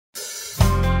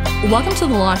Welcome to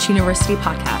the Launch University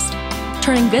podcast,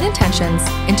 turning good intentions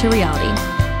into reality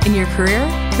in your career,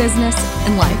 business,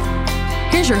 and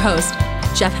life. Here's your host,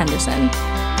 Jeff Henderson.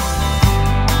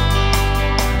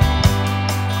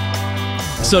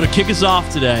 So to kick us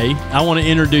off today, I want to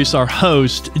introduce our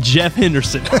host, Jeff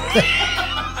Henderson.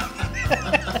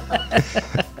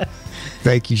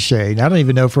 Thank you, Shane. I don't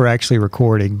even know if we're actually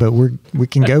recording, but we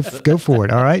can go for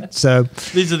it. All right. So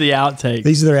these are the outtakes.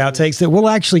 These are the outtakes that we'll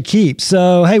actually keep.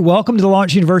 So hey, welcome to the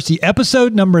Launch University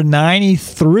episode number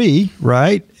 93.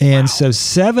 Right, and So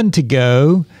 7 to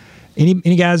go.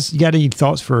 Any guys? You got any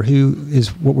thoughts for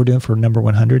what we're doing for number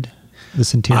 100? The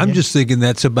Centennial? I'm just thinking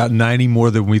that's about 90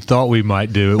 more than we thought we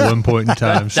might do at one point in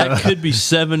time. That could be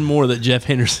 7 more that Jeff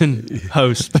Henderson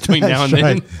hosts between now and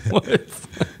then.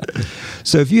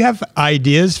 So if you have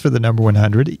ideas for the number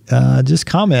 100, just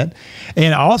comment.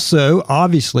 And also,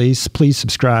 obviously, please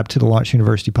subscribe to the Launch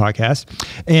University podcast.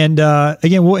 And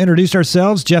again, we'll introduce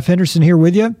ourselves. Jeff Henderson here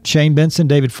with you. Shane Benson,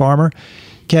 David Farmer.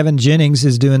 Kevin Jennings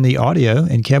is doing the audio.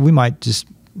 And Kev, we might just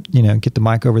get the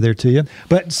mic over there to you.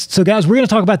 But so guys, we're going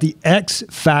to talk about the X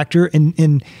factor.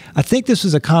 And I think this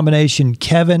was a combination,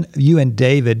 Kevin, you and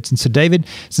David. And so David,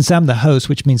 since I'm the host,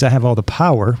 which means I have all the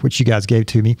power, which you guys gave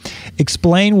to me,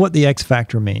 explain what the X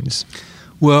factor means.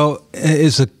 Well,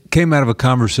 it came out of a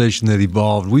conversation that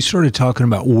evolved. We started talking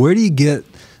about where do you get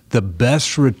the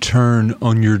best return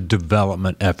on your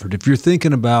development effort. If you're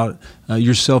thinking about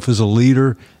yourself as a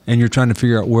leader and you're trying to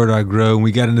figure out where do I grow, and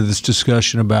we got into this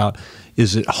discussion about,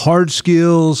 is it hard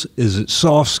skills? Is it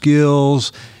soft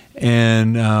skills?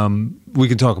 And we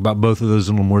can talk about both of those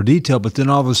in a little more detail. But then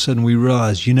all of a sudden we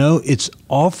realize, it's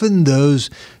often those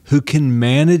who can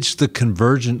manage the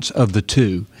convergence of the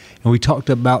two. And we talked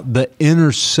about the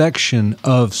intersection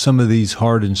of some of these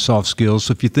hard and soft skills.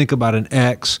 So if you think about an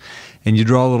X and you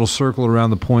draw a little circle around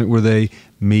the point where they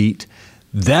meet,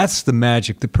 that's the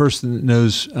magic, the person that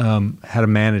knows how to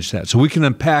manage that. So we can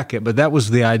unpack it, but that was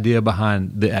the idea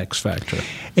behind the X factor.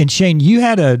 And Shane, you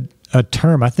had a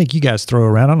term I think you guys throw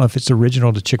around. I don't know if it's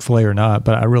original to Chick-fil-A or not,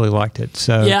 but I really liked it.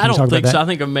 So yeah, I don't think so. I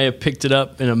think I may have picked it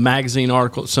up in a magazine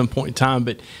article at some point in time,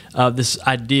 but this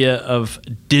idea of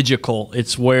digital,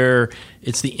 it's where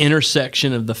it's the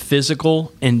intersection of the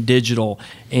physical and digital.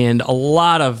 And a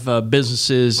lot of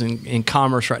businesses and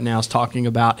commerce right now is talking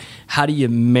about how do you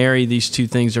marry these two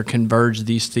things or converge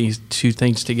these two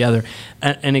things together.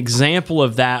 An example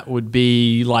of that would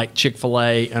be like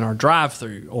Chick-fil-A and our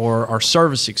drive-thru or our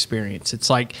service experience. It's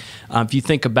like if you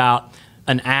think about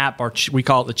an app, or we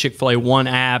call it the Chick-fil-A One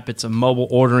app. It's a mobile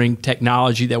ordering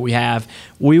technology that we have.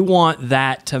 We want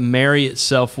that to marry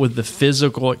itself with the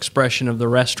physical expression of the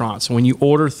restaurant. So when you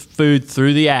order food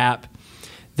through the app,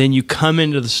 then you come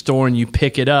into the store and you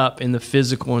pick it up in the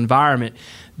physical environment.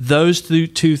 Those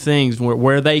two things,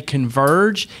 where they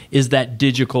converge, is that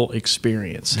digital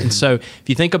experience. And so if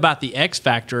you think about the X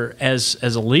factor as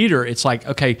a leader, it's like,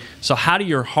 okay, so how do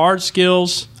your hard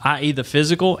skills, i.e. the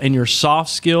physical, and your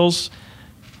soft skills,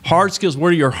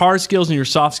 where do your hard skills and your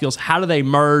soft skills, how do they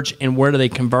merge and where do they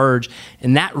converge?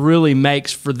 And that really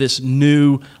makes for this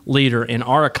new leader. In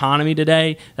our economy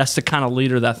today, that's the kind of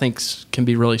leader that I think can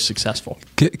be really successful.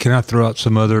 Can I throw out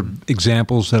some other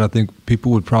examples that I think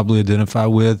people would probably identify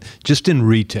with? Just in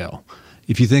retail,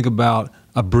 if you think about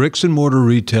a bricks and mortar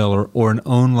retailer or an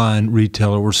online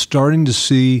retailer, we're starting to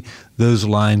see those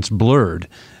lines blurred.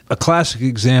 A classic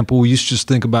example, we used to just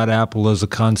think about Apple as a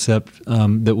concept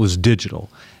that was digital.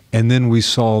 And then we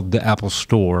saw the Apple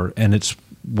Store, and it's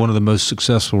one of the most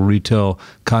successful retail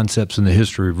concepts in the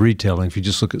history of retailing. If you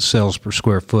just look at sales per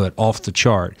square foot, off the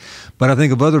chart. But I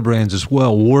think of other brands as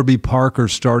well. Warby Parker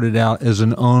started out as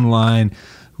an online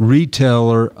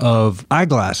retailer of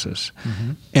eyeglasses.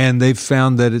 Mm-hmm. And they've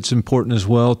found that it's important as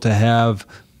well to have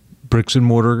bricks and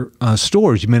mortar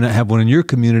stores. You may not have one in your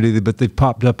community, but they've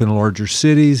popped up in larger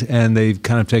cities, and they've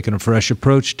kind of taken a fresh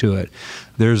approach to it.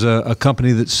 There's a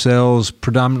company that sells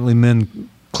predominantly men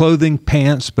clothing,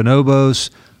 pants, bonobos,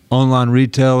 online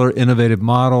retailer, innovative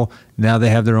model. Now they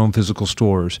have their own physical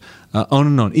stores. On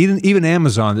and on. Even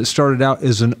Amazon, that started out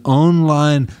as an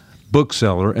online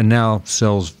bookseller and now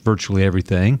sells virtually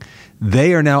everything.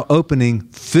 They are now opening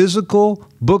physical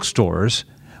bookstores,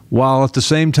 while at the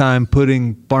same time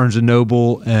putting Barnes &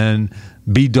 Noble and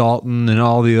B. Dalton and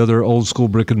all the other old school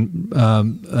brick and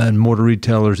mortar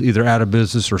retailers either out of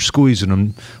business or squeezing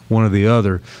them one or the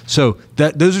other. So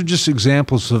those are just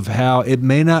examples of how it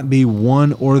may not be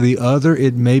one or the other.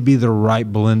 It may be the right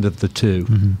blend of the two.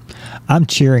 Mm-hmm. I'm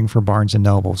cheering for Barnes &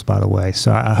 Nobles, by the way,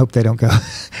 so I hope they don't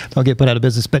get put out of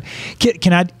business. But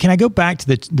can I go back to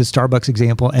the Starbucks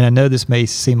example? And I know this may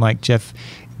seem like, Jeff,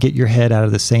 get your head out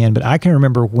of the sand. But I can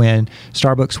remember when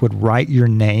Starbucks would write your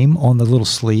name on the little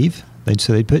sleeve.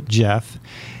 So they'd put Jeff.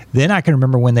 Then I can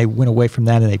remember when they went away from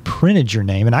that and they printed your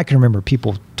name. And I can remember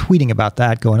people tweeting about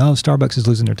that, going, oh, Starbucks is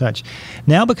losing their touch.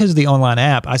 Now, because of the online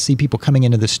app, I see people coming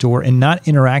into the store and not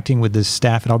interacting with the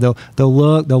staff at all. They'll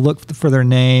look for their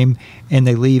name and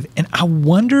they leave. And I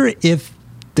wonder if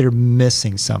they're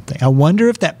missing something. I wonder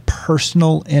if that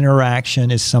personal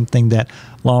interaction is something that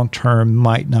long-term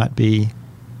might not be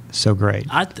so great.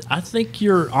 I think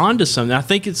you're onto something. I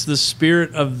think it's the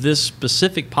spirit of this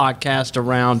specific podcast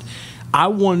around, I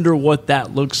wonder what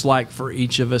that looks like for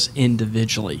each of us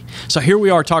individually. So here we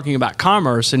are talking about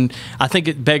commerce, and I think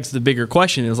it begs the bigger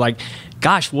question is like,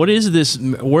 gosh, what is this?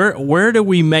 Where do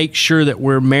we make sure that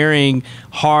we're marrying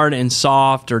hard and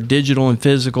soft or digital and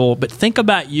physical? But think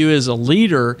about you as a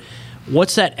leader.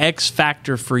 What's that X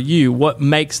factor for you? What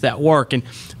makes that work? And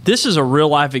this is a real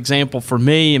life example for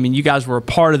me. I mean, you guys were a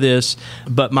part of this,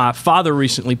 but my father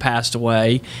recently passed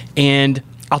away, and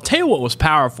I'll tell you what was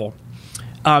powerful.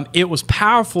 It was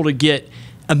powerful to get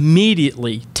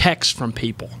immediately texts from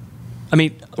people. I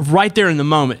mean, right there in the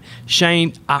moment,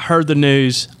 Shane, I heard the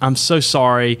news. I'm so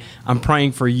sorry. I'm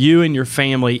praying for you and your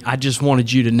family. I just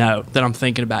wanted you to know that I'm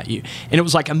thinking about you. And it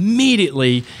was like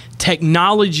immediately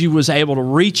technology was able to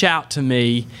reach out to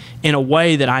me in a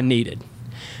way that I needed.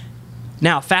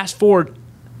 Now, fast forward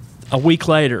a week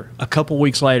later, a couple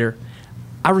weeks later,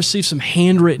 I received some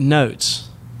handwritten notes,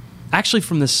 actually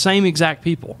from the same exact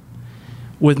people,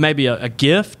 with maybe a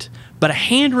gift, but a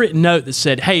handwritten note that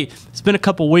said, hey, it's been a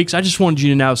couple weeks. I just wanted you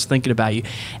to know I was thinking about you.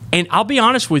 And I'll be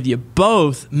honest with you,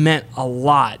 both meant a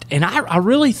lot. And I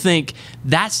really think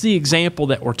that's the example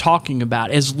that we're talking about.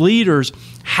 As leaders,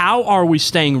 how are we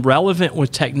staying relevant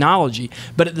with technology?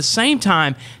 But at the same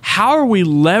time, how are we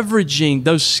leveraging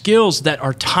those skills that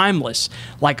are timeless,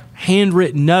 like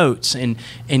handwritten notes and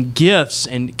gifts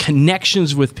and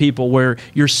connections with people where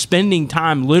you're spending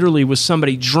time literally with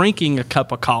somebody drinking a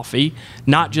cup of coffee,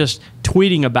 not just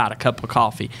tweeting about a cup of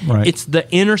coffee. Right. It's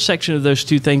the intersection of those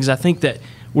two things, I think, that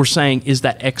we're saying is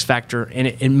that X factor, and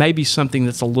it may be something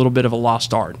that's a little bit of a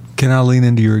lost art. Can I lean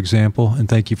into your example? And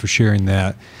thank you for sharing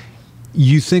that.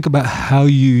 You think about how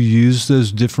you use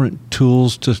those different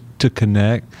tools to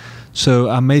connect. So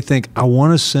I may think, I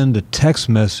want to send a text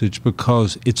message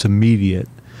because it's immediate,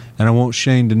 and I want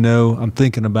Shane to know I'm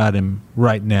thinking about him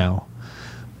right now.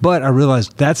 But I realize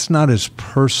that's not as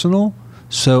personal,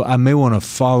 so I may want to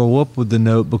follow up with the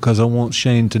note because I want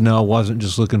Shane to know I wasn't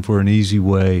just looking for an easy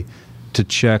way to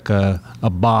check a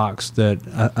box that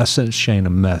I sent Shane a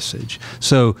message.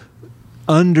 So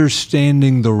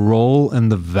understanding the role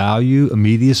and the value,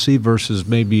 immediacy versus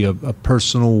maybe a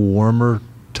personal, warmer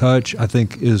touch, I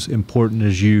think is important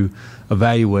as you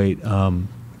evaluate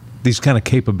these kind of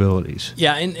capabilities.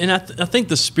 Yeah, and I think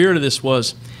the spirit of this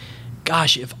was,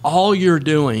 gosh, if all you're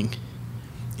doing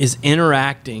is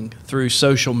interacting through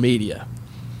social media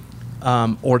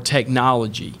or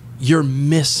technology, you're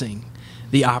missing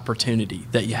the opportunity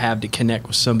that you have to connect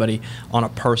with somebody on a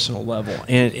personal level.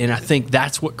 And I think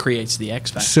that's what creates the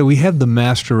X factor. So we have the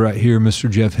master right here,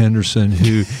 Mr. Jeff Henderson,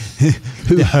 who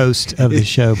the host of the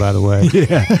show, by the way.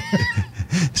 Yeah.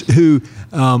 Who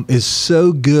is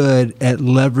so good at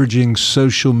leveraging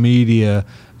social media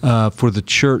for the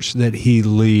church that he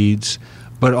leads,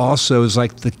 but also is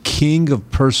like the king of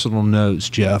personal notes,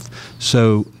 Jeff.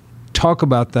 So talk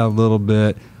about that a little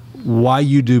bit, why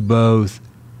you do both,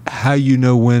 how you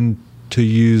know when to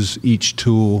use each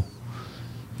tool.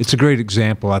 It's a great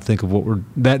example, I think, of what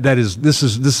this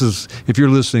is if you're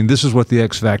listening, this is what the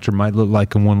X factor might look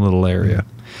like in one little area.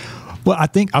 Well,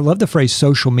 I love the phrase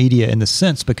social media in the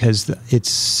sense because it's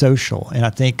social. And I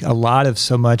think a lot of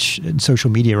so much in social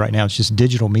media right now, it's just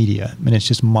digital media. I mean, it's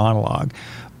just monologue.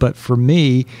 But for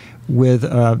me, with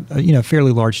a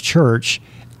fairly large church,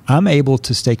 I'm able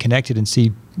to stay connected and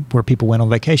see where people went on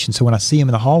vacation. So when I see them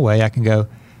in the hallway, I can go,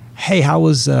 hey, how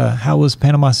was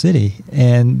Panama City?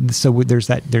 And so there's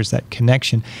that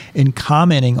connection. And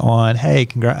commenting on, hey,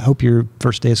 hope your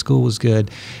first day of school was good.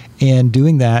 And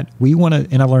doing that, we want to,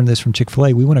 and I learned this from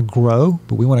Chick-fil-A, we want to grow,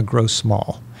 but we want to grow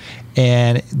small.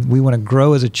 And we want to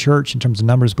grow as a church in terms of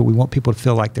numbers, but we want people to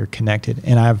feel like they're connected.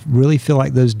 And I really feel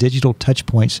like those digital touch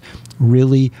points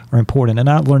really are important. And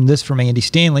I learned this from Andy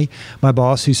Stanley, my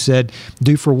boss, who said,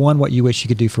 do for one what you wish you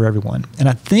could do for everyone. And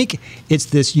I think it's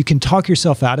this, you can talk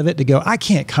yourself out of it to go, I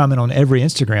can't comment on every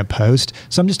Instagram post,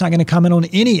 so I'm just not going to comment on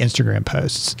any Instagram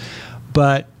posts.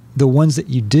 But the ones that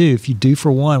you do, if you do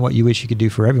for one what you wish you could do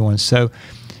for everyone. So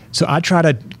I try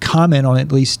to comment on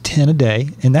at least 10 a day,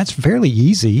 and that's fairly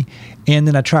easy. And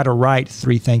then I try to write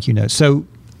 3 thank you notes. So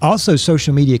also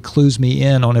social media clues me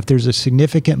in on if there's a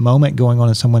significant moment going on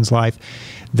in someone's life,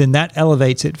 then that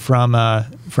elevates it from a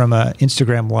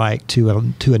Instagram like to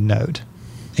a note.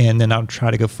 And then I'll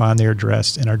try to go find their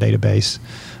address in our database.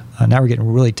 Now we're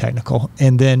getting really technical.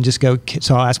 And then just go,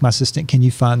 so I'll ask my assistant, can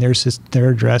you find their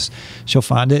address? She'll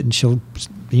find it and she'll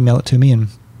email it to me, and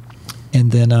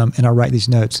then I'll write these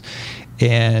notes.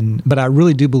 But I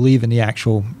really do believe in the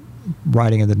actual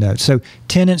writing of the notes. So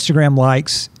 10 Instagram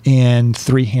likes and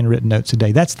 3 handwritten notes a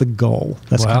day. That's the goal.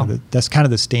 That's kind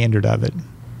of the standard of it.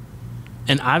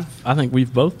 And I think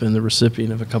we've both been the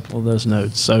recipient of a couple of those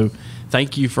notes. So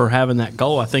thank you for having that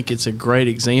goal. I think it's a great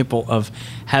example of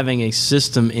having a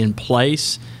system in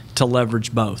place to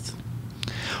leverage both.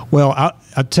 Well,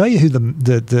 I'll tell you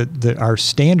who our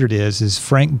standard is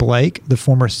Frank Blake, the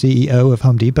former CEO of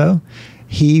Home Depot.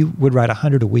 He would write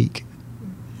 100 a week.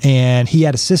 And he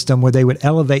had a system where they would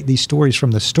elevate these stories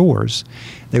from the stores.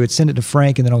 They would send it to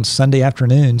Frank, and then on Sunday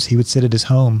afternoons, he would sit at his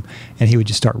home, and he would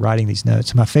just start writing these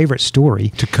notes. My favorite story.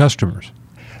 To customers?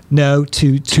 No,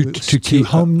 to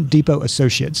Home Depot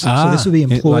associates. So this would be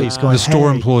employees going, the store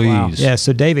hey, employees. Wow. Yeah,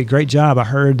 so David, great job. I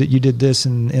heard that you did this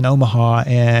in Omaha,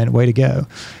 and way to go.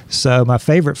 So my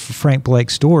favorite Frank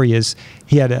Blake story is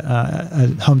he had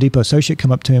a Home Depot associate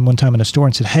come up to him one time in a store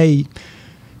and said, hey,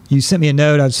 you sent me a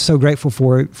note. I was so grateful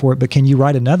for it, but can you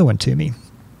write another one to me?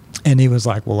 And he was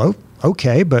like, well,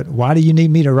 okay, but why do you need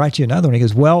me to write you another one? He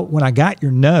goes, well, when I got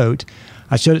your note,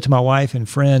 I showed it to my wife and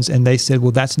friends, and they said,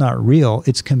 well, that's not real.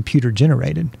 It's computer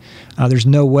generated. There's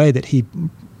no way that he,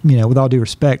 with all due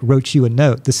respect, wrote you a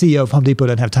note. The CEO of Home Depot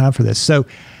doesn't have time for this. So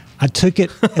I took it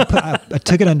I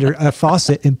took it under a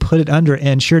faucet and put it under,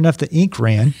 and sure enough, the ink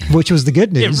ran, which was the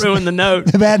good news. It ruined the note.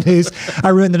 The bad news, I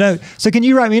ruined the note. So can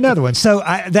you write me another one? So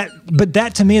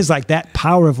that to me is like that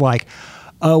power of like,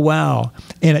 oh, wow.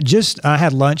 And I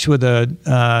had lunch with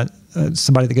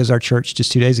somebody that goes to our church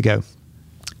just 2 days ago.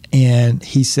 And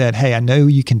he said, hey, I know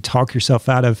you can talk yourself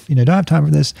out of, don't have time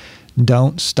for this.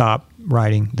 Don't stop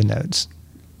writing the notes.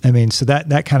 I mean, so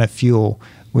that kind of fuel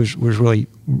was really,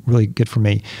 really good for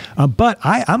me. But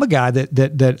I'm a guy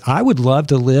that I would love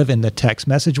to live in the text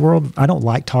message world. I don't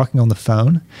like talking on the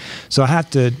phone. So I have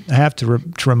to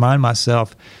remind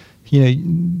myself,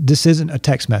 this isn't a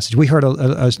text message. We heard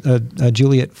a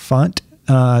Juliet Funt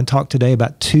talk today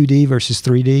about 2D versus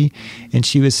 3D. And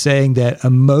she was saying that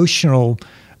emotional,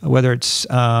 whether it's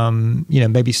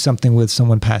maybe something with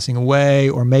someone passing away,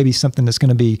 or maybe something that's going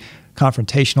to be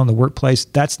confrontational in the workplace,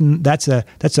 that's a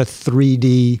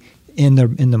 3D in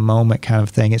the moment kind of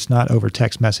thing. It's not over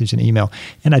text message and email.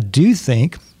 And I do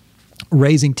think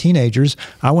raising teenagers,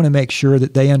 I want to make sure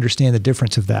that they understand the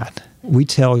difference of that. We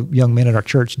tell young men at our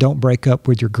church, don't break up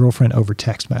with your girlfriend over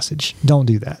text message. Don't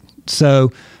do that.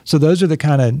 So those are the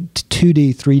kind of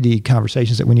 2D, 3D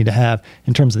conversations that we need to have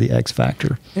in terms of the X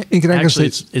factor. And can I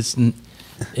Actually,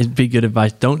 it'd be good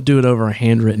advice. Don't do it over a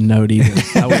handwritten note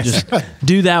either. I would just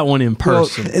do that one in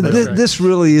person. Well, this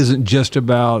really isn't just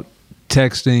about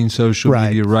texting, social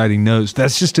media, writing notes.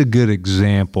 That's just a good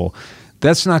example.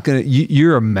 That's not going to,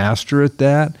 you're a master at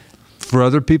that. For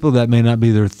other people, that may not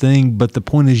be their thing, but the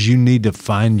point is you need to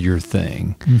find your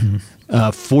thing. Mm-hmm.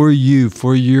 For you,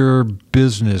 for your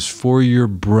business, for your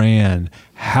brand.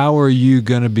 How are you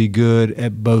going to be good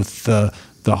at both the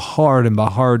hard, and by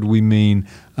hard we mean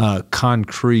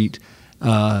concrete,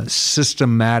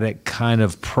 systematic kind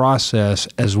of process,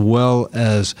 as well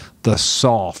as the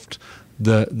soft,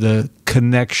 the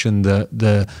connection,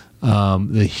 the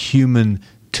human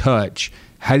touch.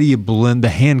 How do you blend the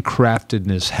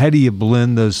handcraftedness? How do you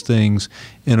blend those things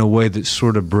in a way that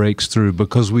sort of breaks through?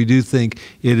 Because we do think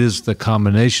it is the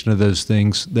combination of those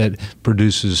things that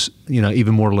produces,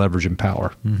 even more leverage and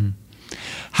power. Mm-hmm.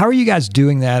 How are you guys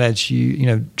doing that? As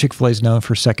Chick-fil-A is known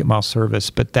for second mile service,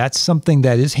 but that's something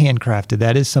that is handcrafted.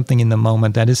 That is something in the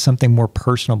moment. That is something more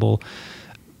personable.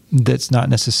 That's not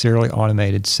necessarily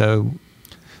automated. So,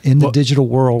 in the digital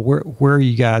world, where are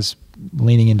you guys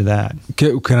leaning into that?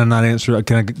 Can I not answer?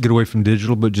 Can I get away from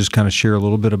digital, but just kind of share a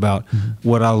little bit about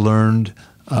what I learned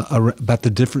about the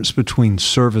difference between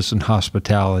service and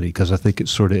hospitality? Because I think it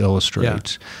sort of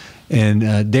illustrates. Yeah.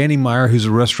 And Danny Meyer, who's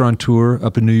a restaurateur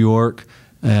up in New York,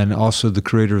 and also the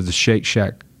creator of the Shake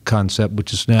Shack concept,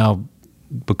 which has now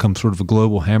become sort of a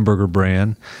global hamburger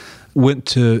brand,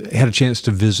 had a chance to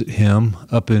visit him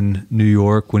up in New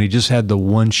York when he just had the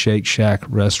one Shake Shack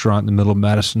restaurant in the middle of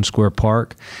Madison Square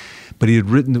Park. But he had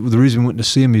written, the reason we went to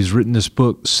see him, he's written this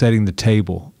book, Setting the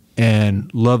Table. and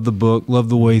loved the book, loved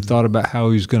the way he thought about how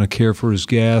he was going to care for his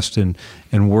guest and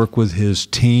work with his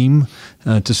team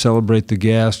to celebrate the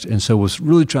guest. And so was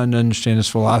really trying to understand his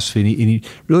philosophy. And he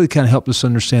really kind of helped us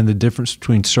understand the difference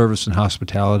between service and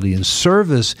hospitality. And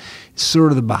service is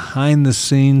sort of the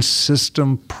behind-the-scenes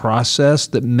system process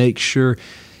that makes sure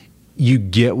you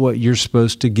get what you're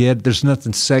supposed to get. There's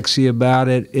nothing sexy about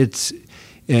it. It's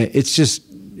just,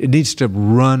 it needs to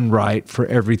run right for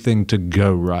everything to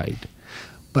go right.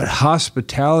 But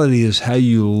hospitality is how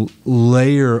you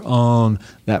layer on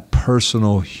that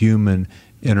personal human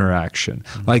interaction.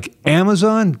 Mm-hmm. Like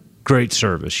Amazon, great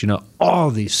service. All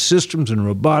these systems and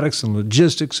robotics and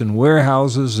logistics and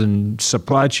warehouses and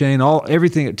supply chain,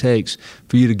 everything it takes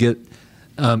for you to get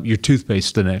your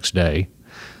toothpaste the next day.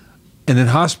 And then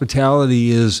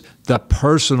hospitality is the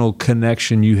personal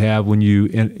connection you have when you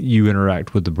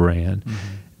interact with the brand.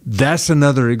 Mm-hmm. That's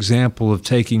another example of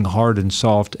taking hard and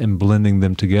soft and blending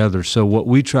them together. So what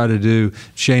we try to do,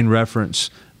 Shane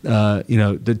referenced,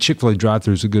 the Chick-fil-A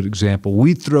drive-thru is a good example.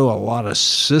 We throw a lot of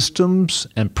systems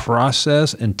and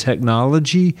process and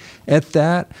technology at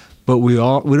that, but we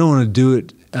don't want to do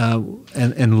it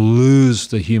and lose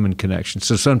the human connection.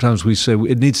 So sometimes we say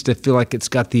it needs to feel like it's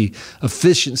got the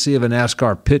efficiency of a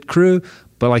NASCAR pit crew,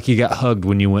 but like you got hugged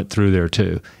when you went through there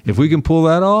too. If we can pull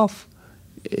that off,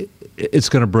 it's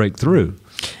going to break through.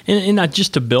 And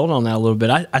just to build on that a little bit,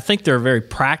 I think there are very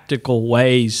practical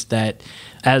ways that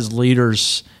as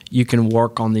leaders you can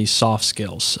work on these soft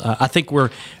skills. I think we're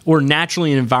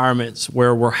naturally in environments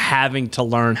where we're having to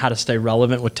learn how to stay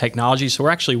relevant with technology, so we're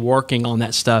actually working on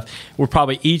that stuff. We're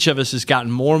probably, each of us has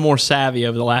gotten more and more savvy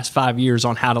over the last 5 years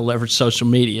on how to leverage social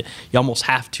media. You almost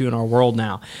have to in our world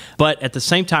now. But at the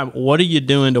same time, what are you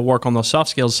doing to work on those soft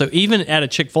skills? So even at a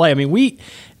Chick-fil-A, we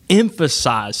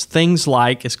emphasize things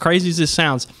like, as crazy as this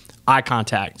sounds, eye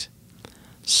contact,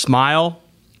 smile,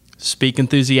 speak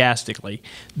enthusiastically.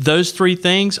 Those three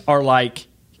things are like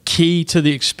key to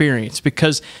the experience,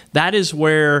 because that is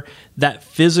where that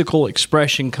physical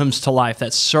expression comes to life,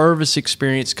 that service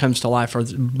experience comes to life, or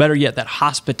better yet, that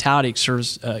hospitality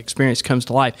experience comes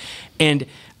to life. And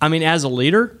as a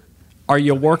leader, are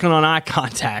you working on eye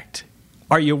contact?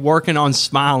 Are you working on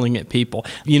smiling at people?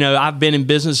 I've been in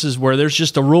businesses where there's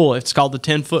just a rule. It's called the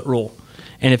 10-foot rule.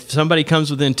 And if somebody comes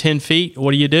within 10 feet,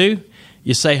 what do?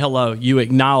 You say hello. You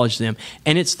acknowledge them.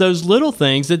 And it's those little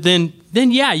things that then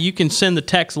you can send the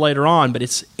text later on, but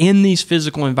it's in these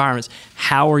physical environments.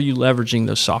 How are you leveraging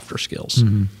those softer skills?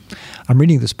 Mm-hmm. I'm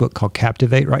reading this book called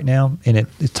Captivate right now, and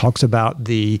it talks about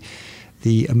the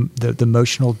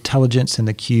emotional intelligence and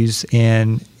the cues,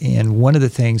 and one of the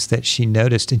things that she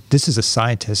noticed, and this is a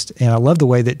scientist, and I love the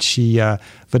way that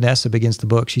Vanessa begins the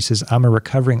book. She says, "I'm a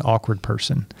recovering awkward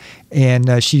person,"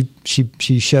 and she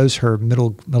shows her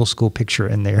middle school picture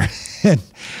in there,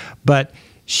 but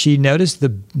she noticed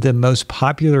the most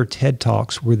popular TED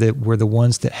Talks were the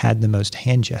ones that had the most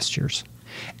hand gestures,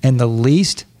 and the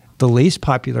least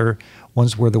popular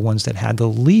ones were the ones that had the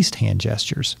least hand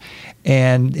gestures.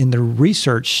 And in the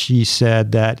research, she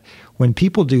said that when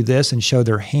people do this and show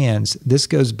their hands, this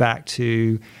goes back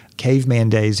to caveman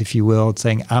days, if you will,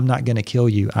 saying, "I'm not going to kill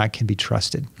you. I can be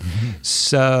trusted." Mm-hmm.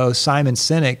 So Simon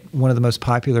Sinek, one of the most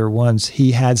popular ones,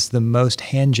 he has the most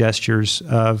hand gestures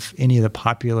of any of the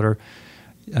popular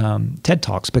TED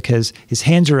Talks, because his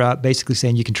hands are up, basically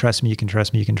saying, "You can trust me, you can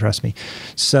trust me, you can trust me."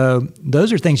 So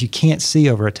those are things you can't see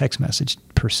over a text message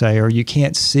per se, or you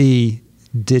can't see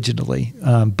digitally.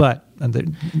 But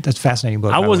that's a fascinating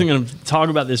book. I wasn't going to talk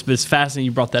about this, but it's fascinating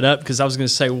you brought that up, because I was going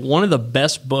to say one of the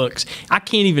best books, I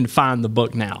can't even find the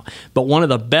book now, but one of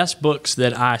the best books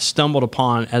that I stumbled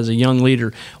upon as a young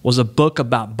leader was a book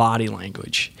about body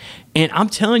language. And I'm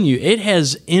telling you, it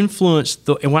has influenced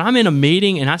when I'm in a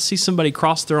meeting and I see somebody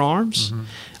cross their arms, mm-hmm.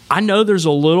 I know there's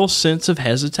a little sense of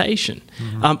hesitation.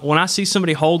 Mm-hmm. When I see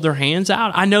somebody hold their hands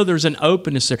out, I know there's an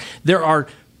openness there. There are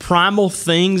primal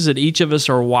things that each of us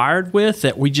are wired with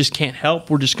that we just can't help.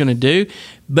 We're just going to do.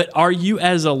 But are you,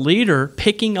 as a leader,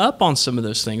 picking up on some of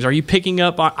those things? Are you picking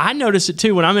up on? I notice it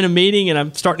too when I'm in a meeting and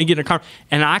I'm starting to get in a car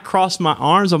and I cross my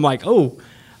arms. I'm like, oh,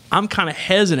 I'm kind of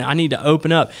hesitant. I need to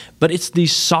open up. But it's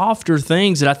these softer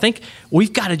things that I think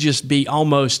we've got to just be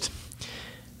almost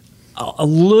a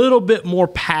little bit more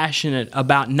passionate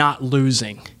about not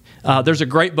losing. There's a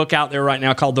great book out there right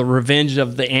now called The Revenge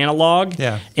of the Analog,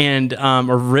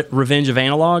 Revenge of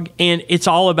Analog. And it's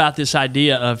all about this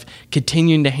idea of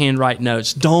continuing to handwrite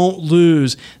notes. Don't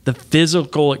lose the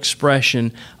physical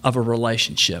expression of a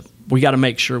relationship. we got to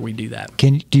make sure we do that.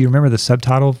 Do you remember the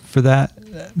subtitle for that?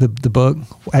 The book?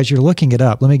 As you're looking it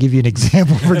up, let me give you an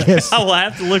example for guests. I will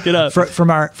have to look it up. From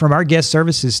our guest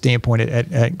services standpoint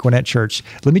at Gwinnett Church,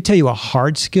 let me tell you a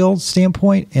hard skill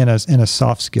standpoint and a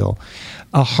soft skill.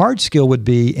 A hard skill would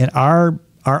be in our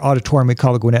auditorium we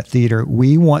call the Gwinnett Theater.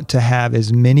 We want to have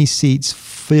as many seats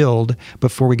filled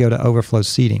before we go to overflow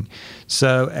seating.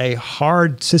 So a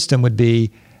hard system would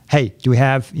be, hey, do we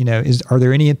have, are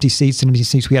there any empty seats?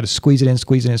 We got to squeeze it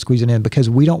in because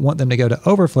we don't want them to go to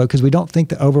overflow because we don't think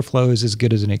the overflow is as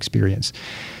good as an experience.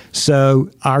 So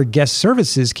our guest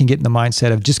services can get in the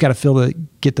mindset of just got to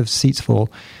get the seats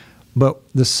full. But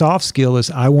the soft skill is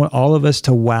I want all of us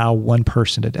to wow one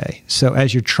person today. So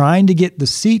as you're trying to get the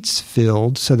seats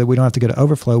filled so that we don't have to go to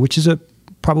overflow, which is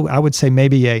I would say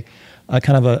maybe a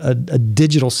kind of a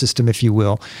digital system, if you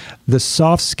will. The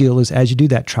soft skill is as you do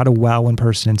that, try to wow one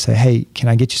person and say, hey, can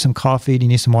I get you some coffee? Do you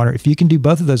need some water? If you can do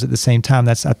both of those at the same time,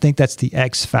 I think that's the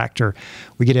X factor.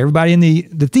 We get everybody in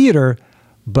the theater,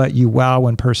 but you wow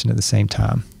one person at the same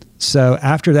time. So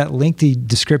after that lengthy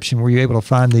description, were you able to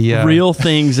find the real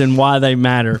things and why they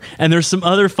matter? And there's some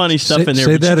other funny stuff in there.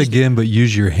 Say that again, but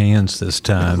use your hands this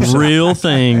time. Real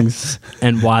things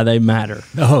and why they matter.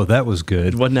 Oh, that was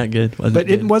good. Wasn't that good?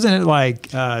 Wasn't it like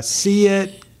see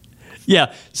it?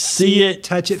 Yeah, see it,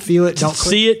 touch it, feel it, don't click.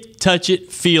 See it, touch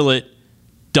it, feel it,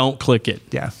 don't click it.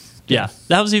 Yeah,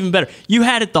 that was even better. You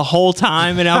had it the whole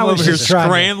time, and I'm over here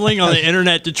scrambling on the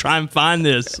internet to try and find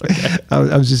this. Okay.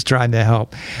 I was just trying to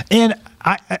help, and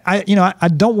I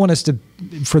don't want us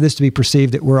for this to be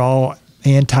perceived that we're all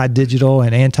anti-digital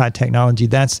and anti-technology.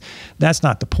 That's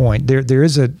not the point. There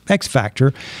is a X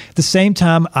factor. At the same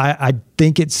time, I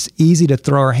think it's easy to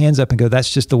throw our hands up and go,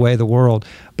 "That's just the way of the world."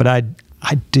 But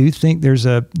I do think there's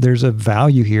a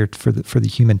value here for the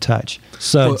human touch.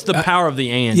 So it's the power of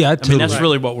the and. Yeah, I mean, that's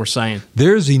really what we're saying.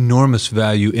 There's enormous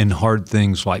value in hard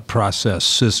things like process,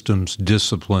 systems,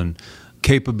 discipline,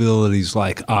 capabilities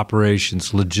like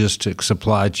operations, logistics,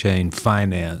 supply chain,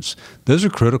 finance. Those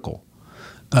are critical.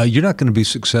 You're not going to be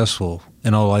successful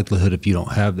in all likelihood if you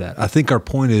don't have that. I think our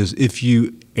point is if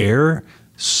you err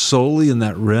solely in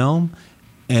that realm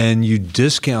and you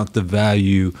discount the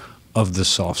value of the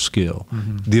soft skill,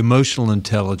 the emotional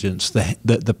intelligence,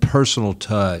 the personal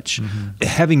touch,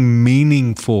 having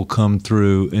meaningful come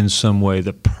through in some way,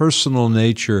 the personal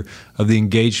nature of the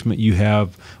engagement you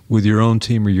have with your own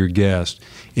team or your guest.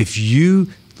 If you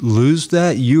lose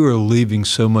that, you are leaving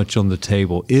so much on the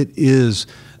table. It is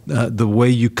the way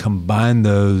you combine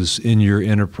those in your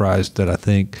enterprise that I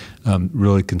think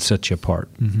really can set you apart.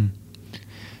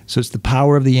 So it's the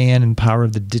power of the and power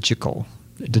of the digital.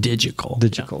 Digital.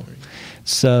 Yeah.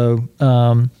 So,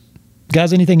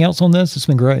 guys, anything else on this? It's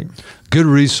been great. Good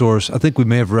resource. I think we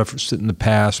may have referenced it in the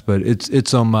past, but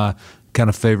it's on my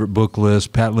kind of favorite book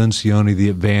list. Pat Lencioni, The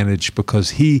Advantage, because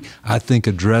he, I think,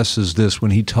 addresses this when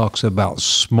he talks about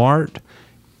smart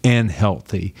and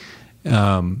healthy.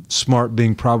 Smart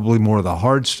being probably more of the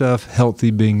hard stuff,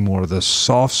 healthy being more of the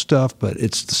soft stuff, but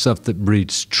it's the stuff that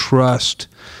breeds trust,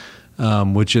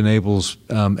 which enables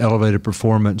elevated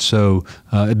performance. So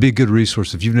it'd be a good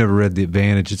resource. If you've never read The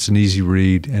Advantage, it's an easy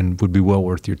read and would be well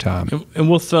worth your time. And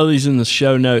we'll throw these in the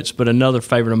show notes, but another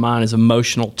favorite of mine is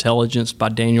Emotional Intelligence by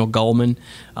Daniel Goleman.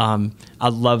 I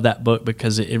love that book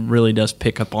because it really does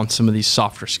pick up on some of these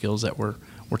softer skills that we're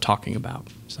talking about.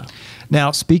 So.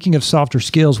 Now, speaking of softer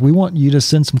skills, we want you to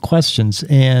send some questions.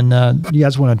 And you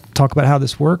guys want to talk about how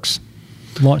this works?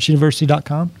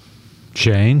 LaunchUniversity.com?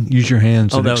 Shane, use your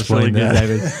hands and explain that. That was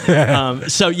really good,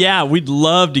 David. So, yeah, we'd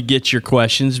love to get your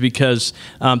questions because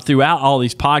throughout all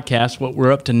these podcasts,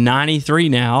 we're up to 93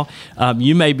 now.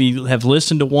 You maybe have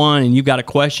listened to one and you've got a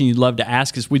question you'd love to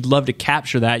ask us. We'd love to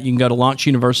capture that. You can go to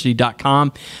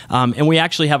launchuniversity.com, and we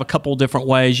actually have a couple different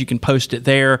ways. You can post it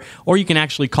there, or you can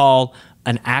actually call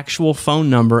an actual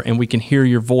phone number and we can hear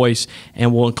your voice,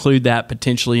 and we'll include that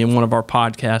potentially in one of our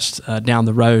podcasts down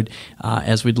the road,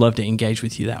 as we'd love to engage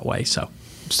with you that way. So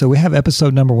we have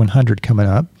episode number 100 coming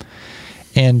up,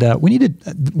 and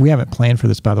we haven't planned for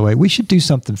this, by the way. We should do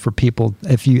something for people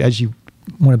as you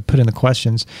want to put in the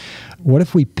questions. What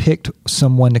if we picked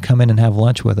someone to come in and have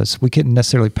lunch with us? We couldn't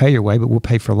necessarily pay your way, but we'll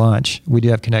pay for lunch. We do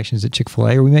have connections at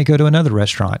Chick-fil-A, or we may go to another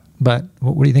restaurant. But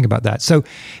what do you think about that? So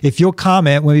if you'll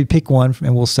comment when we pick one,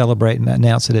 and we'll celebrate and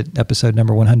announce it at episode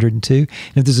number 102. And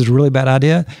if this is a really bad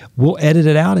idea, we'll edit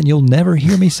it out and you'll never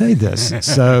hear me say this.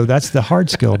 So that's the hard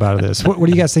skill about this. What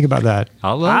do you guys think about that?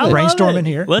 I love it. Brainstorming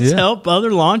here. Let's help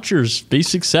other launchers be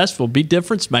successful, be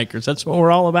difference makers. That's what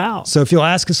we're all about. So if you'll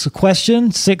ask us a question,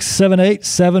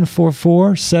 678-744-7909,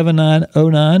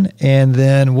 and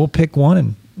then we'll pick one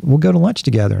and we'll go to lunch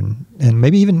together and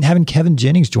maybe even having Kevin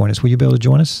Jennings join us. Will you be able to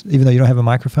join us, even though you don't have a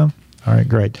microphone? All right,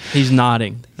 great. He's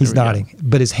nodding. He's nodding,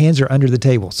 but his hands are under the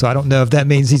table. So I don't know if that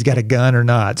means he's got a gun or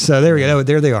not. So there we go.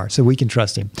 There they are. So we can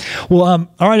trust him. Well,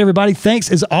 all right, everybody.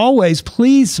 Thanks. As always,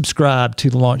 please subscribe to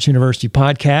the Launch University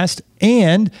podcast.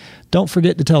 And don't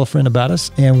forget to tell a friend about us.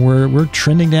 And we're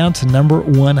trending down to number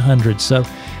 100. So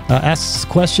ask us a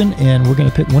question, and we're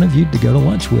going to pick one of you to go to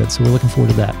lunch with. So we're looking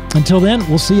forward to that. Until then,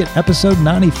 we'll see you at episode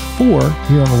 94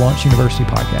 here on the Launch University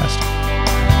podcast.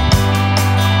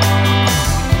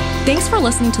 Thanks for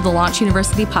listening to the Launch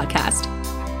University podcast.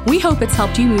 We hope it's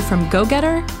helped you move from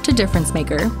go-getter to difference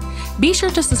maker. Be sure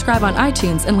to subscribe on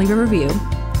iTunes and leave a review.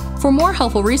 For more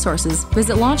helpful resources,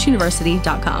 visit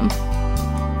launchuniversity.com.